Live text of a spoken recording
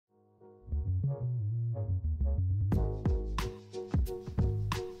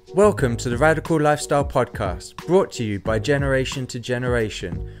Welcome to the Radical Lifestyle Podcast, brought to you by Generation to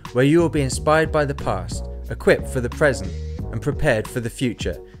Generation, where you will be inspired by the past, equipped for the present, and prepared for the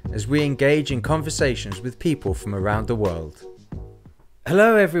future as we engage in conversations with people from around the world.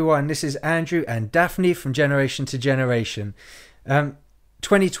 Hello everyone, this is Andrew and Daphne from Generation to Generation.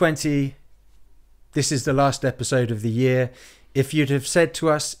 2020, this is the last episode of the year. If you'd have said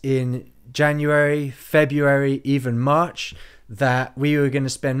to us in January, February, even March, that we were going to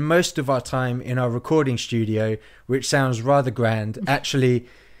spend most of our time in our recording studio, which sounds rather grand. Actually,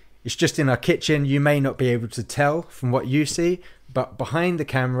 it's just in our kitchen. You may not be able to tell from what you see, but behind the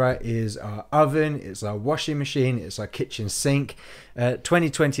camera is our oven, it's our washing machine, it's our kitchen sink.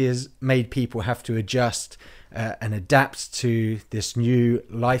 2020 has made people have to adjust and adapt to this new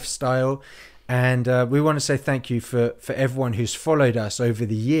lifestyle. And we want to say thank you for everyone who's followed us over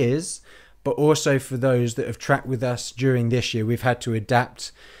the years, but also for those that have tracked with us during this year. We've had to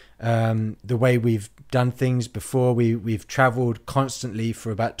adapt the way we've done things before. We've traveled constantly for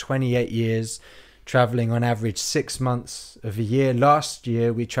about 28 years, traveling on average 6 months of a year. Last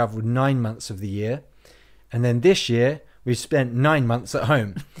year, we traveled 9 months of the year. And then this year, we've spent 9 months at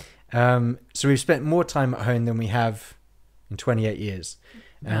home. So we've spent more time at home than we have in 28 years.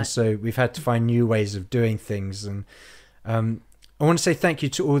 And right. So we've had to find new ways of doing things. And I want to say thank you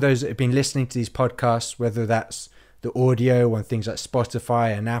to all those that have been listening to these podcasts, whether that's the audio on things like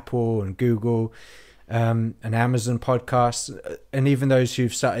Spotify and Apple and Google and Amazon podcasts, and even those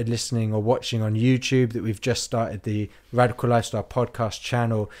who've started listening or watching on YouTube, that we've just started the Radical Lifestyle Podcast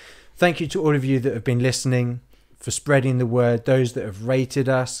channel. Thank you to all of you that have been listening, for spreading the word, those that have rated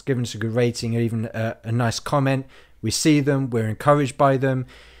us, given us a good rating or even a nice comment. We see them, we're encouraged by them.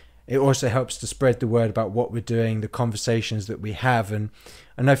 It also helps to spread the word about what we're doing, the conversations that we have. And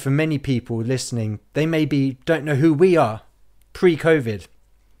I know for many people listening, they maybe don't know who we are pre-COVID.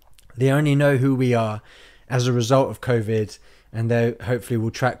 They only know who we are as a result of COVID, and they hopefully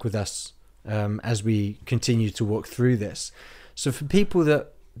will track with us as we continue to walk through this. So for people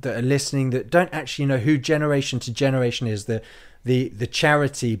that are listening that don't actually know who Generation to Generation is, the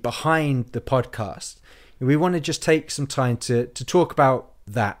charity behind the podcast, we want to just take some time to talk about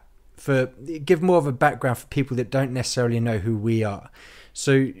that. Give more of a background for people that don't necessarily know who we are.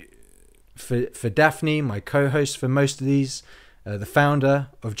 So for Daphne, my co-host for most of these, the founder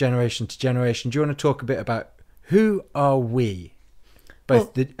of Generation to Generation, do you want to talk a bit about who are we?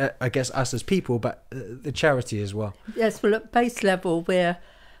 Both, I guess, us as people, but the charity as well. Yes, well, at base level, we're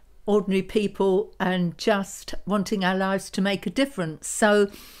ordinary people and just wanting our lives to make a difference.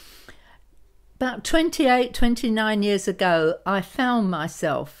 So about 29 years ago, I found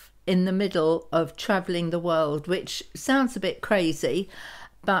myself in the middle of travelling the world, which sounds a bit crazy,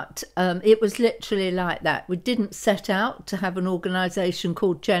 but it was literally like that. We didn't set out to have an organisation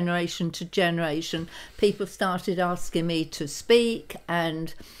called Generation to Generation. People started asking me to speak,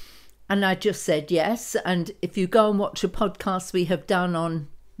 and I just said yes. And if you go and watch a podcast we have done on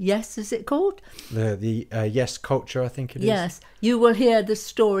Yes, is it called? The Yes culture, I think it is. Yes, you will hear the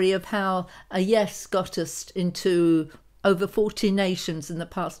story of how a yes got us into over 40 nations in the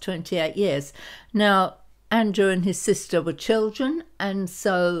past 28 years. Now, Andrew and his sister were children, and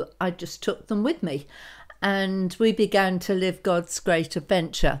so I just took them with me. And we began to live God's great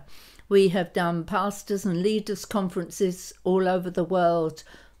adventure. We have done pastors and leaders conferences all over the world.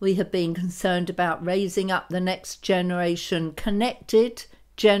 We have been concerned about raising up the next generation, connected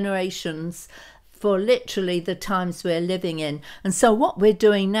generations for literally the times we're living in. And so what we're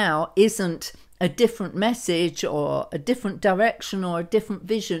doing now isn't a different message or a different direction or a different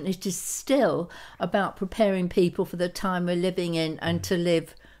vision. It is still about preparing people for the time we're living in and to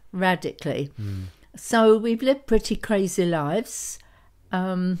live radically. So we've lived pretty crazy lives.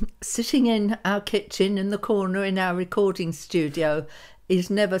 Sitting in our kitchen in the corner in our recording studio is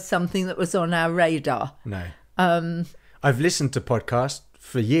never something that was on our radar. No. I've listened to podcasts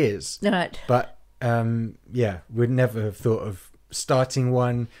for years, right? But would never have thought of starting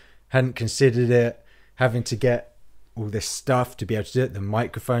one. Hadn't considered it, having to get all this stuff to be able to do it, the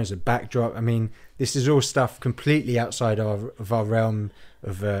microphones, the backdrop. I mean, this is all stuff completely outside of our realm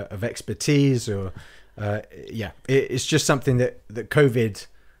of expertise. Or it's just something that COVID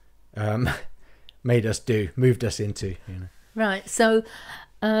made us do, moved us into. You know. Right. So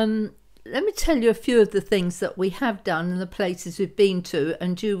let me tell you a few of the things that we have done and the places we've been to,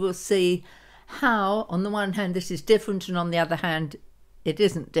 and you will see how, on the one hand, this is different, and on the other hand, it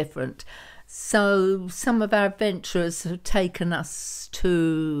isn't different. So some of our adventurers have taken us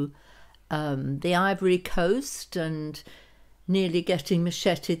to the Ivory Coast and nearly getting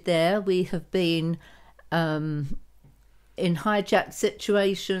macheted there. We have been in hijacked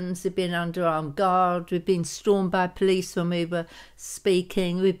situations, we've been under armed guard, we've been stormed by police when we were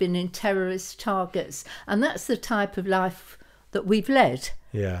speaking, we've been in terrorist targets, and that's the type of life that we've led.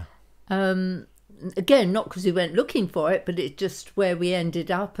 Yeah. Again, not because we went looking for it, but it's just where we ended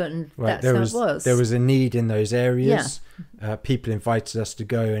up, and that's how it was. There was a need in those areas. Yeah. People invited us to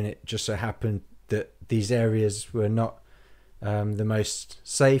go, and it just so happened that these areas were not the most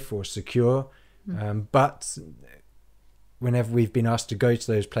safe or secure. But whenever we've been asked to go to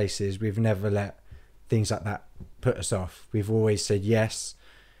those places, we've never let things like that put us off. We've always said yes.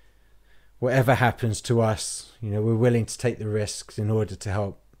 Whatever happens to us, we're willing to take the risks in order to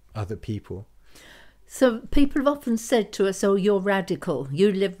help other people. So people have often said to us, oh, you're radical,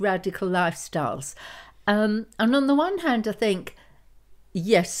 you live radical lifestyles. And on the one hand, I think,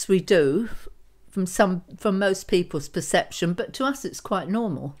 yes, we do, from most people's perception, but to us it's quite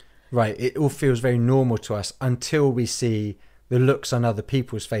normal. Right, it all feels very normal to us until we see the looks on other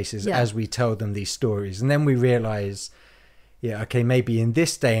people's faces as we tell them these stories. And then we realise, okay, maybe in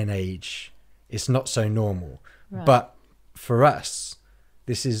this day and age, it's not so normal. Right. But for us,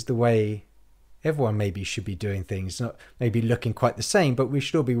 this is the way everyone maybe should be doing things, not maybe looking quite the same, but we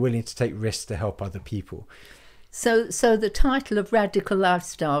should all be willing to take risks to help other people. So the title of Radical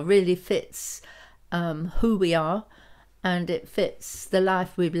Lifestyle really fits who we are, and it fits the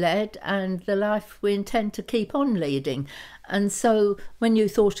life we've led and the life we intend to keep on leading. And so when you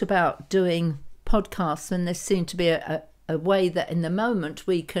thought about doing podcasts, and there seemed to be a way that in the moment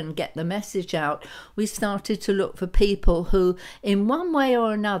we can get the message out, we started to look for people who in one way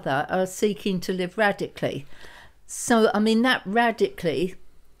or another are seeking to live radically. So, I mean, that radically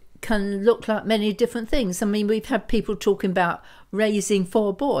can look like many different things. I mean, we've had people talking about raising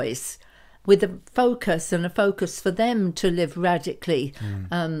 4 boys with a focus for them to live radically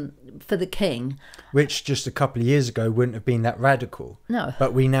for the King. Which just a couple of years ago wouldn't have been that radical. No.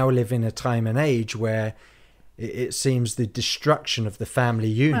 But we now live in a time and age where it seems the destruction of the family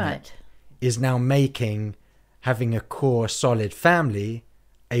unit is now making having a core solid family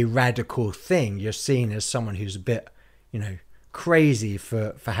a radical thing. You're seen as someone who's a bit, crazy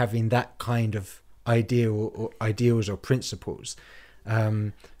for having that kind of ideals or principles.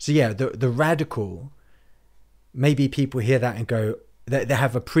 The radical, maybe people hear that and go, they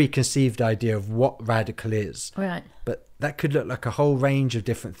have a preconceived idea of what radical is. Right. But that could look like a whole range of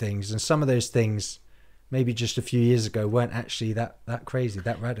different things. And some of those things, maybe just a few years ago, weren't actually that crazy,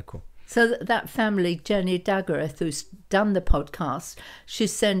 that radical. So that family, Jenny Dagworth, who's done the podcast, she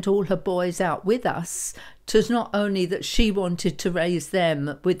sent all her boys out with us to not only that she wanted to raise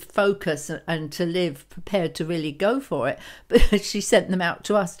them with focus and to live prepared to really go for it, but she sent them out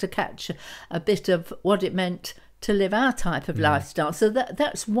to us to catch a bit of what it meant to live our type of lifestyle. So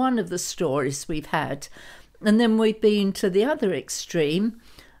that's one of the stories we've had. And then we've been to the other extreme,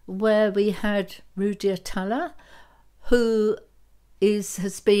 where we had Rudia Tulla, who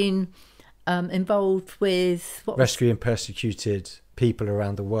has been involved with rescuing persecuted people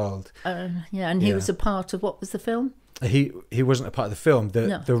around the world. He was a part of, what was the film? He wasn't a part of the film.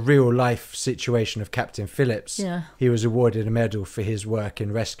 The real life situation of Captain Phillips. Yeah. He was awarded a medal for his work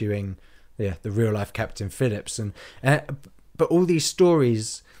in rescuing the real life Captain Phillips. And but all these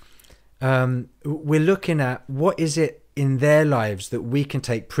stories, we're looking at what is it in their lives that we can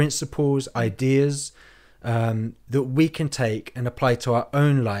take principles, ideas, that we can take and apply to our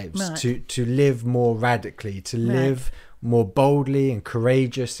own lives, to live more radically, to live more boldly and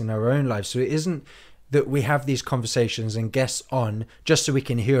courageous in our own lives. So it isn't that we have these conversations and guests on just so we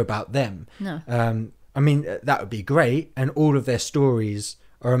can hear about them. No. I mean, that would be great, and all of their stories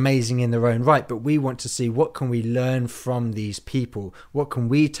are amazing in their own right, but we want to see what can we learn from these people, what can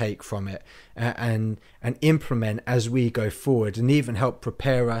we take from it and implement as we go forward, and even help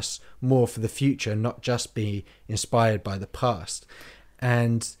prepare us more for the future, not just be inspired by the past.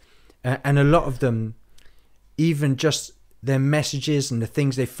 And a lot of them, even just their messages and the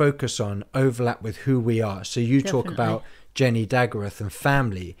things they focus on, overlap with who we are. So you talk about Jenny Dagworth and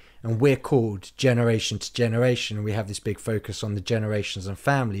family, and we're called generation to generation, and we have this big focus on the generations and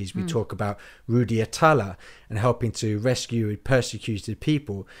families. We talk about Rudia Tulla and helping to rescue persecuted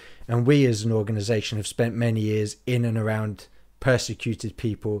people, and we as an organization have spent many years in and around persecuted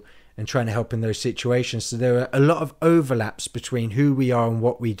people and trying to help in those situations. So there are a lot of overlaps between who we are and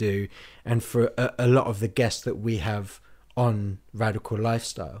what we do, and for a lot of the guests that we have on Radical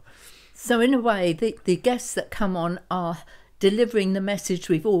Lifestyle. So in a way, the guests that come on are delivering the message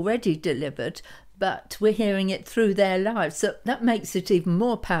we've already delivered, but we're hearing it through their lives. So that makes it even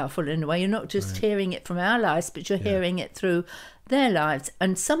more powerful in a way. You're not just hearing it from our lives, but you're hearing it through their lives.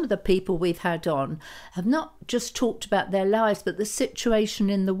 And some of the people we've had on have not just talked about their lives, but the situation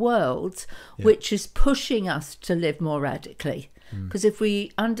in the world, which is pushing us to live more radically. Because if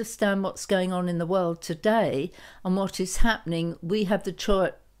we understand what's going on in the world today and what is happening, we have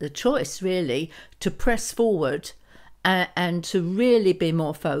the choice really to press forward and to really be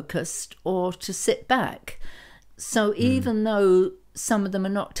more focused, or to sit back. So even though some of them are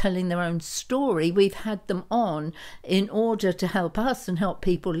not telling their own story, we've had them on in order to help us and help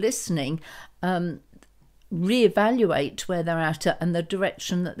people listening reevaluate where they're at and the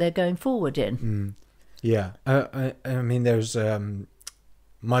direction that they're going forward in. Yeah. I mean, there's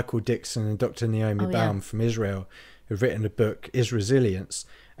Michael Dixon and Dr. Naomi Baum from Israel who've written a book, Is Resilience?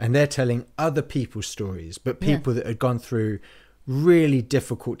 And they're telling other people's stories, but people that had gone through really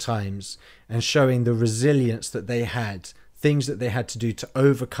difficult times, and showing the resilience that they had, things that they had to do to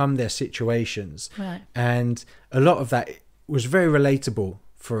overcome their situations. Right. And a lot of that was very relatable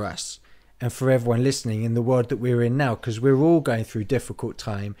for us and for everyone listening in the world that we're in now, because we're all going through difficult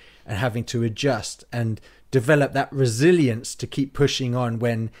time and having to adjust and develop that resilience to keep pushing on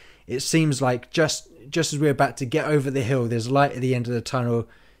when it seems like just as we're about to get over the hill, there's light at the end of the tunnel.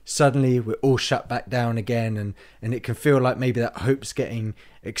 Suddenly we're all shut back down again, and it can feel like maybe that hope's getting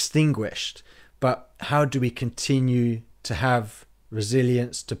extinguished. But how do we continue to have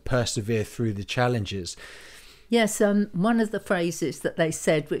resilience to persevere through the challenges? Yes, one of the phrases that they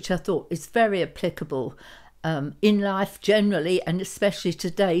said, which I thought is very applicable in life generally, and especially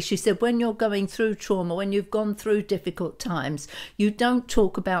today, she said, when you're going through trauma, when you've gone through difficult times, you don't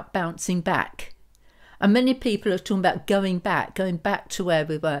talk about bouncing back. And many people are talking about going back to where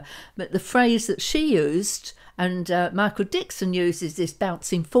we were. But the phrase that she used, and Michael Dixon uses, is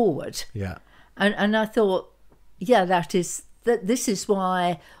bouncing forward. Yeah. And I thought, this is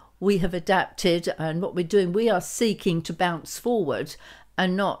why we have adapted, and what we're doing, we are seeking to bounce forward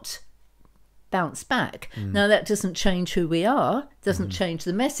and not bounce back. Now, that doesn't change who we are, doesn't change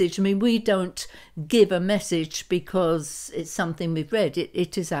the message. I mean, we don't give a message because it's something we've read.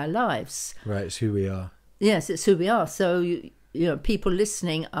 It is our lives. Right, it's who we are. Yes, it's who we are. So, you know, people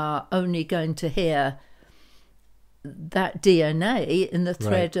listening are only going to hear that DNA in the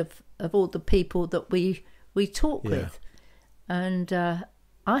thread of all the people that we talk with. And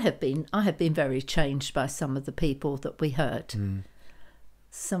I have been very changed by some of the people that we heard.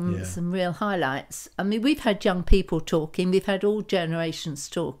 Some real highlights. I mean, we've had young people talking, we've had all generations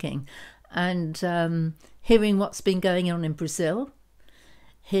talking, and hearing what's been going on in Brazil,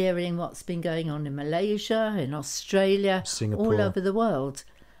 hearing what's been going on in Malaysia, in Australia, Singapore, all over the world,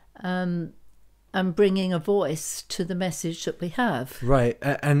 and bringing a voice to the message that we have. Right,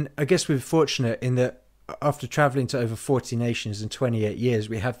 and I guess we're fortunate in that after travelling to over 40 nations in 28 years,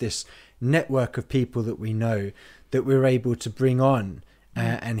 we have this network of people that we know that we're able to bring on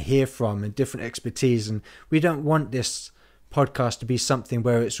and hear from, and different expertise. And we don't want this podcast to be something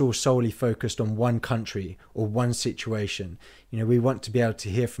where it's all solely focused on one country or one situation. You know, we want to be able to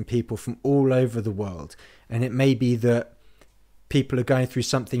hear from people from all over the world. And it may be that people are going through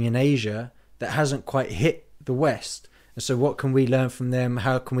something in Asia that hasn't quite hit the West. And so what can we learn from them?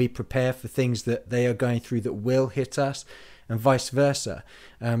 How can we prepare for things that they are going through that will hit us, and vice versa?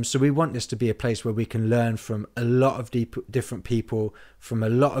 So we want this to be a place where we can learn from a lot of different people from a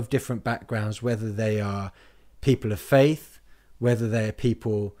lot of different backgrounds, whether they are people of faith, whether they are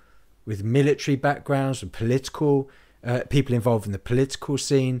people with military backgrounds and political, people involved in the political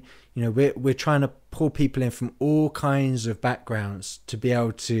scene. You know, we're trying to pull people in from all kinds of backgrounds to be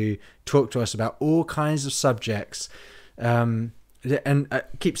able to talk to us about all kinds of subjects. And it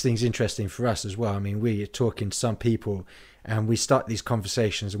keeps things interesting for us as well. I mean, we are talking to some people and we start these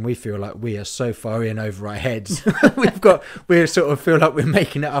conversations and we feel like we are so far in over our heads. we sort of feel like we're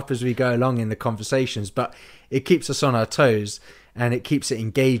making it up as we go along in the conversations, but it keeps us on our toes and it keeps it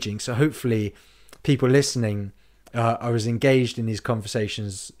engaging. So hopefully people listening are as engaged in these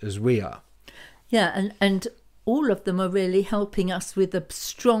conversations as we are. Yeah, and all of them are really helping us with the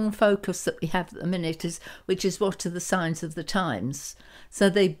strong focus that we have at the minute, which is what are the signs of the times. So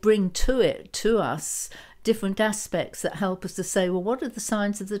they bring to us different aspects that help us to say, well, what are the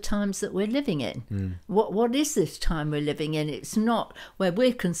signs of the times that we're living in? What is this time we're living in? It's not, where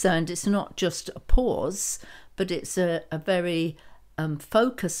we're concerned, it's not just a pause, but it's a very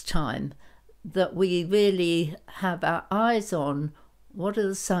focused time that we really have our eyes on. What are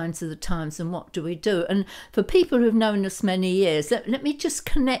the signs of the times and what do we do? And for people who've known us many years, let me just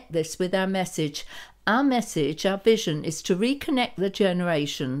connect this with our message. Our message, our vision, is to reconnect the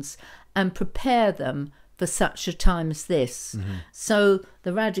generations and prepare them for such a time as this. So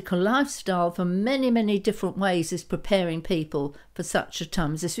the radical lifestyle, from many, many different ways, is preparing people for such a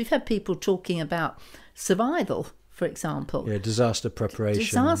time as this. We've had people talking about survival, for example. Yeah, disaster preparation.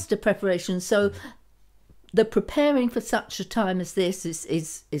 Disaster preparation. So the preparing for such a time as this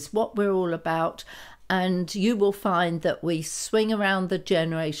is what we're all about. And you will find that we swing around the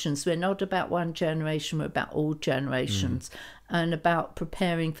generations. We're not about one generation, we're about all generations, and about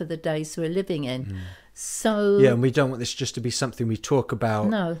preparing for the days we're living in. So yeah, and we don't want this just to be something we talk about.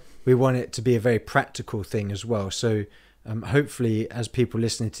 No. We want it to be a very practical thing as well. So hopefully, as people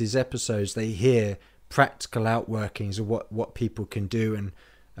listening to these episodes, they hear practical outworkings of what people can do,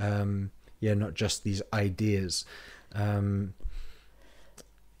 and not just these ideas.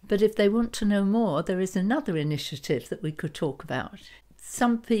 But if they want to know more, there is another initiative that we could talk about.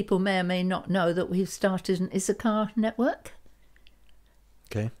 Some people may or may not know that we've started an Issachar network.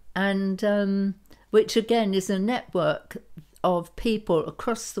 Okay. And which again is a network of people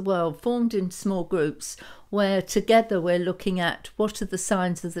across the world formed in small groups, where together we're looking at what are the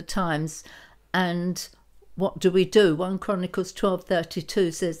signs of the times and what do we do. 1 Chronicles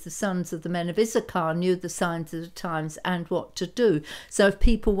 12:32 says the sons of the men of Issachar knew the signs of the times and what to do. So if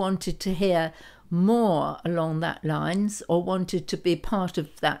people wanted to hear more along that lines, or wanted to be part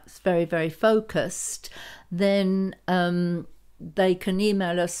of that very, very focused, then they can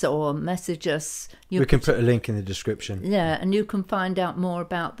email us or message us. We can put a link in the description. Yeah, and you can find out more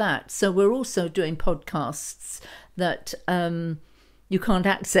about that. So we're also doing podcasts that you can't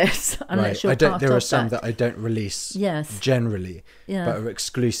access unless you're part of that. There are some that I don't release generally, Yeah. but are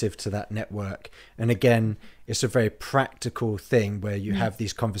exclusive to that network. And again, it's a very practical thing where you have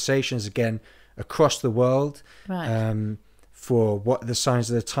these conversations, again, across the world. Right. For what are the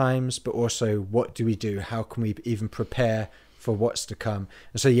signs of the times, but also what do we do? How can we even prepare for what's to come?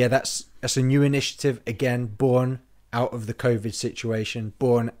 And so, yeah, that's a new initiative, again, born out of the COVID situation,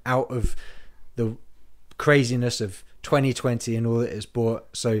 born out of the craziness of 2020 and all that it's brought.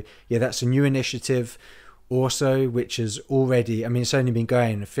 So, yeah, that's a new initiative also, which is already, I mean, it's only been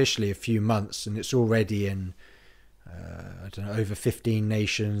going officially a few months, and it's already in, I don't know, over 15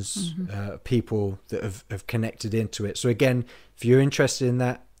 nations, people that have connected into it. So again, if you're interested in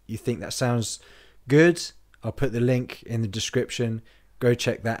that, you think that sounds good, I'll put the link in the description. Go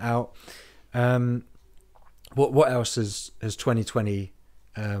check that out. What else has 2020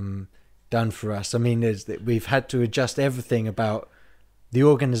 done for us? I mean, we've had to adjust everything about the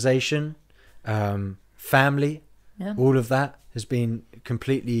organization, family, all of that has been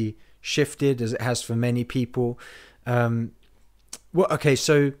completely shifted, as it has for many people. So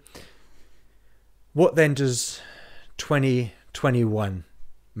what then does 2021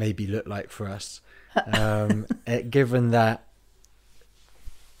 maybe look like for us? Given that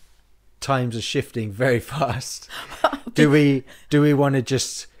times are shifting very fast, do we want to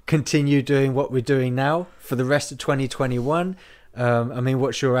just continue doing what we're doing now for the rest of 2021? I mean,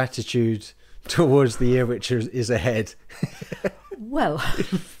 what's your attitude towards the year which is ahead? Well,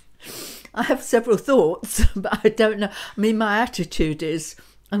 I have several thoughts, but I don't know. I mean, my attitude is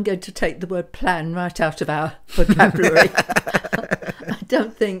I'm going to take the word plan right out of our vocabulary. I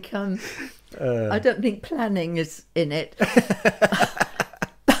don't think planning is in it.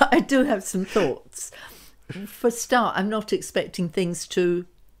 But I do have some thoughts. For a start, I'm not expecting things to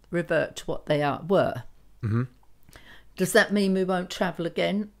revert to what they were. Mm-hmm. Does that mean we won't travel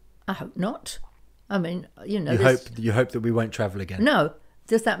again? I hope not. I mean, you know, you hope that we won't travel again. No.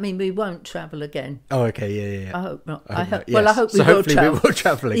 Does that mean we won't travel again? Oh, okay, yeah. I hope not. I hope not. Well, yes. I hope so we will travel. We will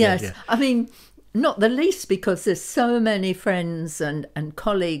travel again. Yes, yeah. I mean, not the least because there's so many friends and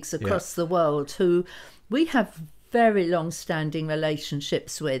colleagues across the world who we have very long-standing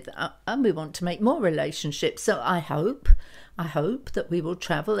relationships with, and we want to make more relationships. So I hope that we will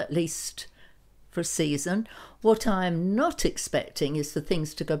travel at least for a season. What I'm not expecting is for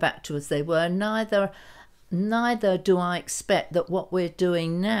things to go back to as they were. Neither do I expect that what we're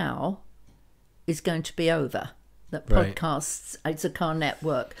doing now is going to be over. That podcasts, Issachar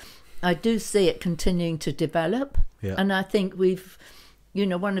Network, I do see it continuing to develop. Yeah. And I think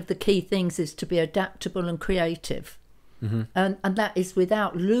one of the key things is to be adaptable and creative. Mm-hmm. And that is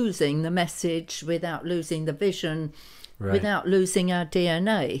without losing the message, without losing the vision, without losing our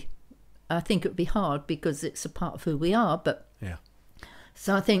DNA. I think it would be hard because it's a part of who we are. But yeah.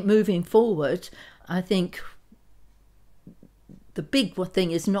 So I think moving forward, I think the big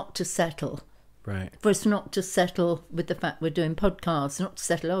thing is not to settle. Right. For us not to settle with the fact we're doing podcasts, not to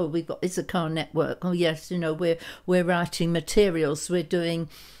settle, we've got Issachar Network. Oh, yes, we're writing materials. We're doing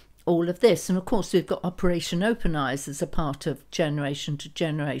all of this. And of course, we've got Operation Open Eyes as a part of Generation to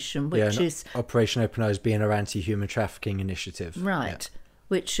Generation, which is Operation Open Eyes being our anti-human trafficking initiative, right,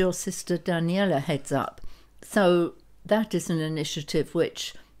 which your sister Daniela heads up. So that is an initiative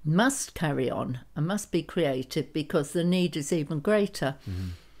which must carry on and must be created because the need is even greater.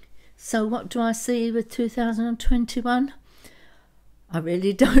 So what do I see with 2021? I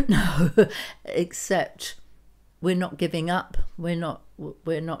really don't know, except we're not giving up. We're not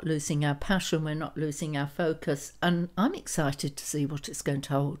losing our passion. We're not losing our focus. And I'm excited to see what it's going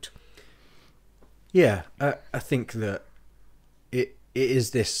to hold. Yeah, I think that it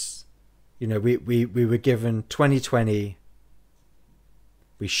is this, you know, we were given 2020,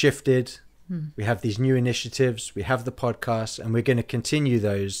 we shifted, we have these new initiatives, we have the podcast, and we're going to continue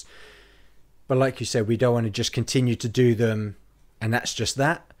those. But like you said, we don't want to just continue to do them and that's just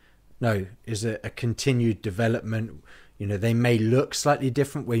that. No, is a continued development. You know, they may look slightly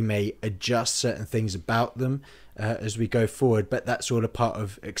different. We may adjust certain things about them as we go forward, but that's all a part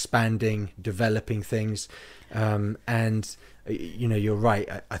of expanding, developing things. And, you know, you're right.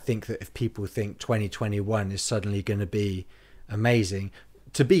 I think that if people think 2021 is suddenly going to be amazing,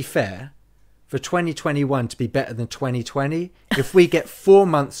 to be fair, for 2021 to be better than 2020, if we get 4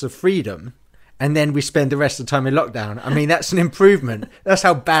 months of freedom and then we spend the rest of the time in lockdown, I mean, that's an improvement. That's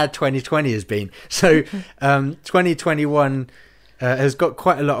how bad 2020 has been. So 2021 has got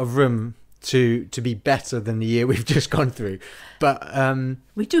quite a lot of room to be better than the year we've just gone through. But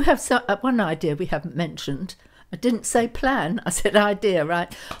we do have one idea we haven't mentioned. I didn't say plan, I said idea,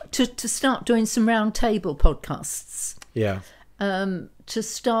 right? To start doing some round table podcasts. Yeah. To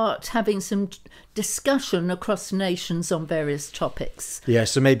start having some discussion across nations on various topics. Yeah,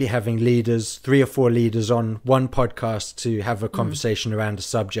 so maybe having leaders, 3 or 4 leaders on one podcast to have a conversation around a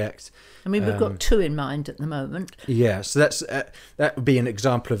subject. I mean, we've got 2 in mind at the moment. Yeah, so that would be an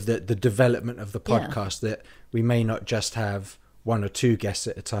example of the development of the podcast, that we may not just have 1 or 2 guests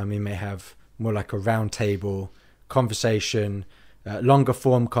at a time. We may have more like a round table conversation, longer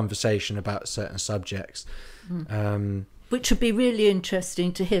form conversation about certain subjects. Which would be really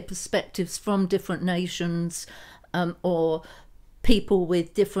interesting to hear perspectives from different nations or people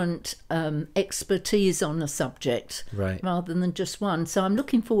with different expertise on a subject, right, rather than just one. So I'm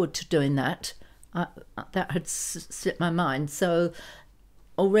looking forward to doing that. That had slipped my mind. So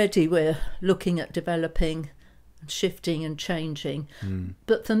already we're looking at developing, shifting and changing.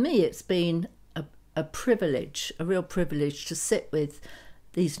 But for me, it's been a privilege, a real privilege to sit with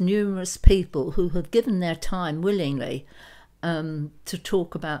these numerous people who have given their time willingly to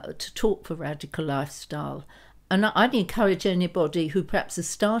talk for Radical Lifestyle. And I'd encourage anybody who perhaps has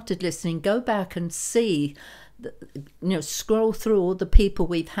started listening, go back and see, scroll through all the people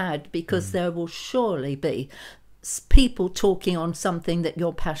we've had, because there will surely be people talking on something that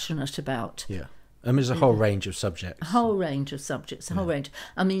you're passionate about. Yeah. There's a whole range of subjects. A whole range of subjects, a whole range.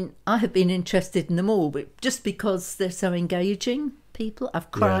 I mean, I have been interested in them all, but just because they're so engaging, people.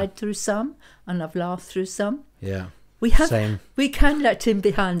 I've cried through some and I've laughed through some. Yeah. Same. We can let in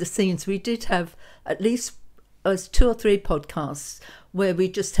behind the scenes. We did have at least 2 or 3 podcasts where we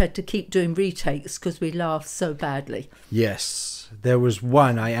just had to keep doing retakes because we laughed so badly. Yes. There was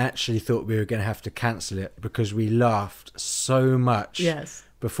one I actually thought we were going to have to cancel it because we laughed so much. Yes.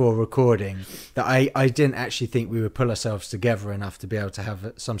 Before recording that I didn't actually think we would pull ourselves together enough to be able to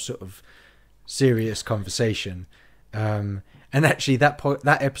have some sort of serious conversation. And actually that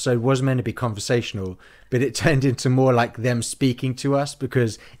episode was meant to be conversational, but it turned into more like them speaking to us,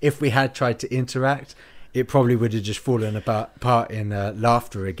 because if we had tried to interact, it probably would have just fallen apart in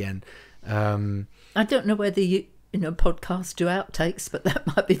laughter again. I don't know whether podcasts do outtakes, but that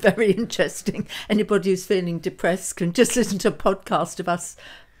might be very interesting. Anybody who's feeling depressed can just listen to a podcast of us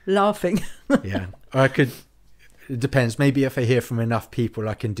laughing. Yeah, or it depends. Maybe if I hear from enough people,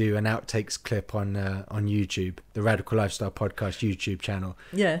 I can do an outtakes clip on YouTube, the Radical Lifestyle Podcast YouTube channel.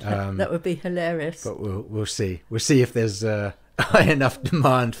 Yeah, that would be hilarious. But we'll see. We'll see if there's high enough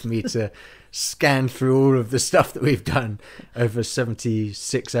demand for me to scan through all of the stuff that we've done over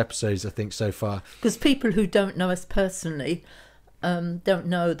 76 episodes, I think, so far. Because people who don't know us personally don't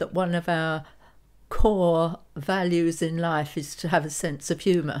know that one of our core values in life is to have a sense of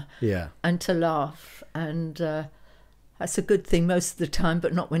humour. Yeah. And to laugh. And that's a good thing most of the time,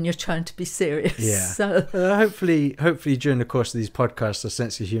 but not when you're trying to be serious. Yeah. So hopefully during the course of these podcasts, a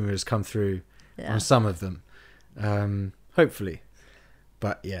sense of humour has come through on some of them. Hopefully.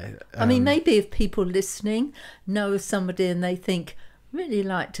 But yeah. I mean, maybe if people listening know somebody and they think, really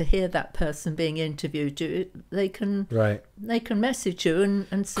like to hear that person being interviewed, they can message you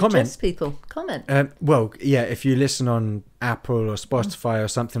and suggest people. Comment. Well, yeah, if you listen on Apple or Spotify or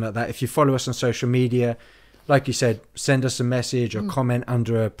something like that, if you follow us on social media, like you said, send us a message or comment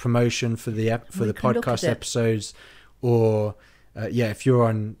under a promotion for the podcast episodes, or if you're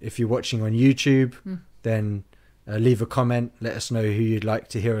watching on YouTube, then leave a comment. Let us know who you'd like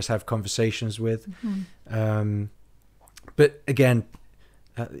to hear us have conversations with. But again,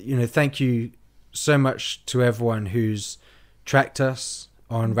 thank you so much to everyone who's tracked us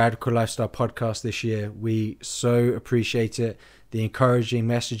on Radical Lifestyle Podcast this year. We so appreciate it. The encouraging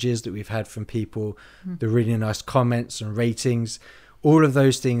messages that we've had from people, the really nice comments and ratings, all of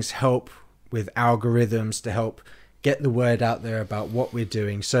those things help with algorithms to help get the word out there about what we're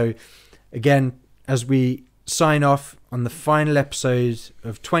doing. So again, as we sign off on the final episode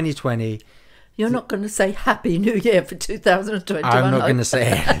of 2020, you're not going to say Happy New Year for 2021. I'm not going to say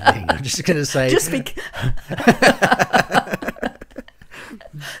anything. I'm just going to say...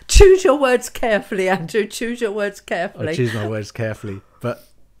 Choose your words carefully, Andrew. Choose your words carefully. I'll choose my words carefully. But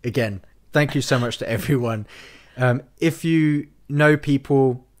again, thank you so much to everyone. If you know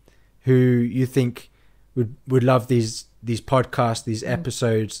people who you think would love these podcasts, these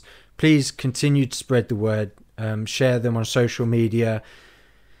episodes, please continue to spread the word. Share them on social media.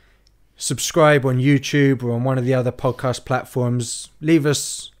 Subscribe on YouTube or on one of the other podcast platforms. Leave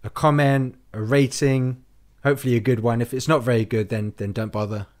us a comment, a rating, hopefully a good one. If it's not very good, then don't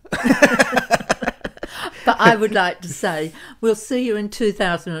bother. But I would like to say we'll see you in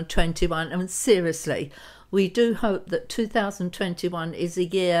 2021. I mean, seriously, we do hope that 2021 is a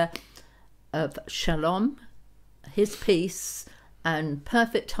year of shalom, his peace and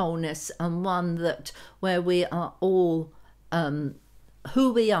perfect wholeness, and one that where we are all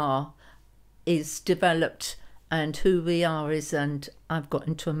who we are is developed, and who we are is, and I've got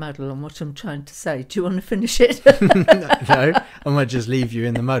into a muddle on what I'm trying to say. Do you want to finish it? No, I might just leave you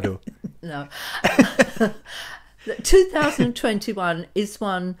in the muddle. No. 2021 is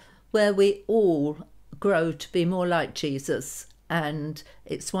one where we all grow to be more like Jesus, and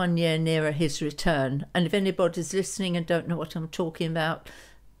it's 1 year nearer his return. And if anybody's listening and don't know what I'm talking about,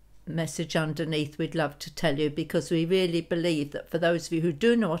 message underneath, we'd love to tell you, because we really believe that for those of you who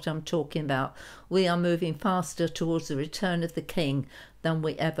do know what I'm talking about, we are moving faster towards the return of the King than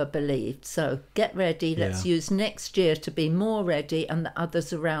we ever believed. So get ready. Let's use next year to be more ready, and the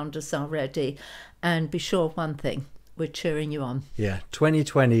others around us are ready. And be sure of one thing, we're cheering you on.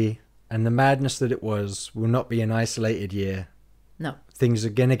 2020 and the madness that it was will not be an isolated year. No. Things are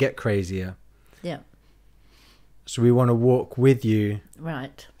going to get crazier. Yeah. So we want to walk with you.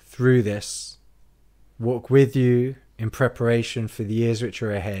 Right. Through this, walk with you in preparation for the years which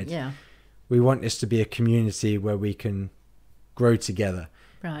are ahead. Yeah. We want this to be a community where we can grow together.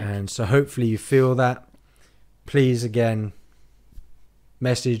 Right. And so hopefully you feel that. Please, again,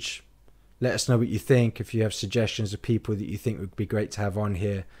 message, let us know what you think. If you have suggestions of people that you think would be great to have on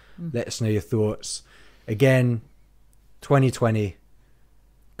here, let us know your thoughts. Again, 2020.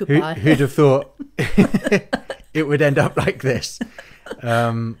 Goodbye. Who'd have thought it would end up like this?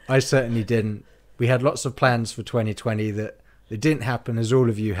 I certainly didn't. We had lots of plans for 2020 that didn't happen, as all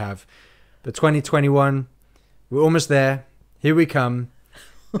of you have. But 2021, we're almost there. Here we come.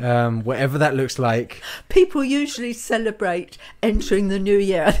 Whatever that looks like. People usually celebrate entering the new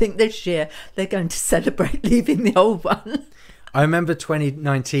year. I think this year they're going to celebrate leaving the old one. I remember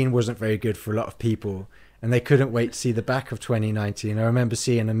 2019 wasn't very good for a lot of people, and they couldn't wait to see the back of 2019. I remember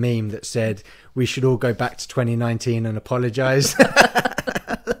seeing a meme that said we should all go back to 2019 and apologise.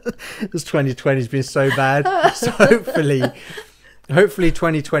 Because 2020 has been so bad. So hopefully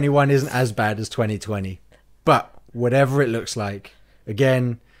 2021 isn't as bad as 2020. But whatever it looks like,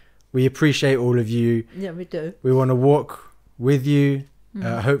 again, we appreciate all of you. Yeah, we do. We want to walk with you.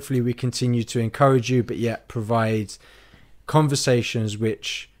 Hopefully we continue to encourage you, but yet provide conversations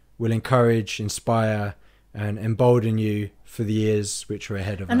which will encourage, inspire, and embolden you for the years which are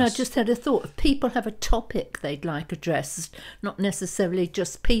ahead of us. And I just had a thought, if people have a topic they'd like addressed, not necessarily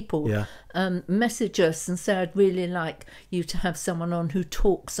just people, message us and say, I'd really like you to have someone on who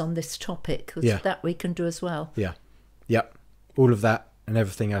talks on this topic. That we can do as well. All of that and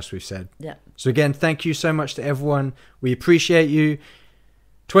everything else we've said. So again, thank you so much to everyone. We appreciate you.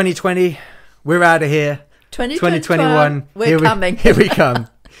 2020, we're out of here. 2021, we're coming. Here we come.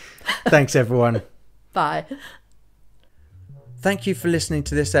 Thanks, everyone. Bye. Thank you for listening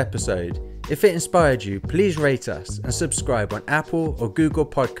to this episode. If it inspired you, please rate us and subscribe on Apple or Google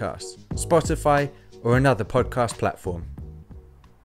Podcasts, Spotify, or another podcast platform.